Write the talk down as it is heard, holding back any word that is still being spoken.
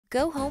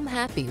Go home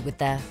happy with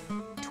the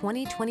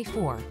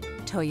 2024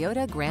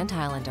 Toyota Grand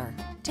Highlander.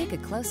 Take a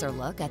closer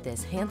look at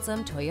this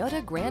handsome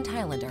Toyota Grand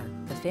Highlander,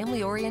 the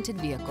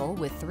family-oriented vehicle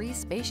with 3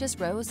 spacious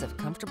rows of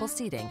comfortable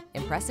seating,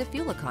 impressive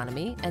fuel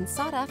economy, and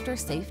sought-after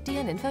safety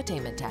and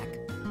infotainment tech.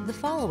 The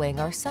following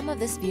are some of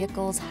this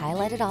vehicle's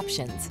highlighted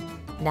options: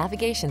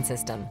 navigation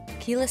system,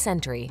 keyless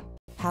entry,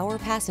 power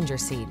passenger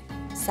seat,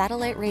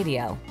 satellite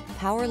radio,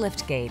 power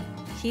liftgate,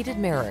 heated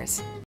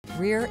mirrors,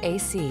 rear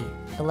AC,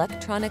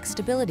 electronic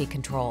stability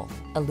control,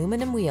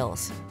 aluminum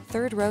wheels,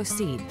 3rd row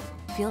seat.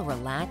 Feel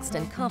relaxed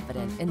and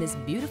confident in this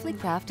beautifully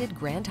crafted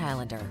Grand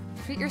Highlander.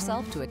 Treat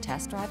yourself to a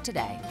test drive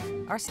today.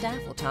 Our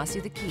staff will toss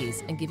you the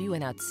keys and give you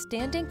an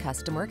outstanding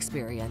customer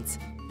experience.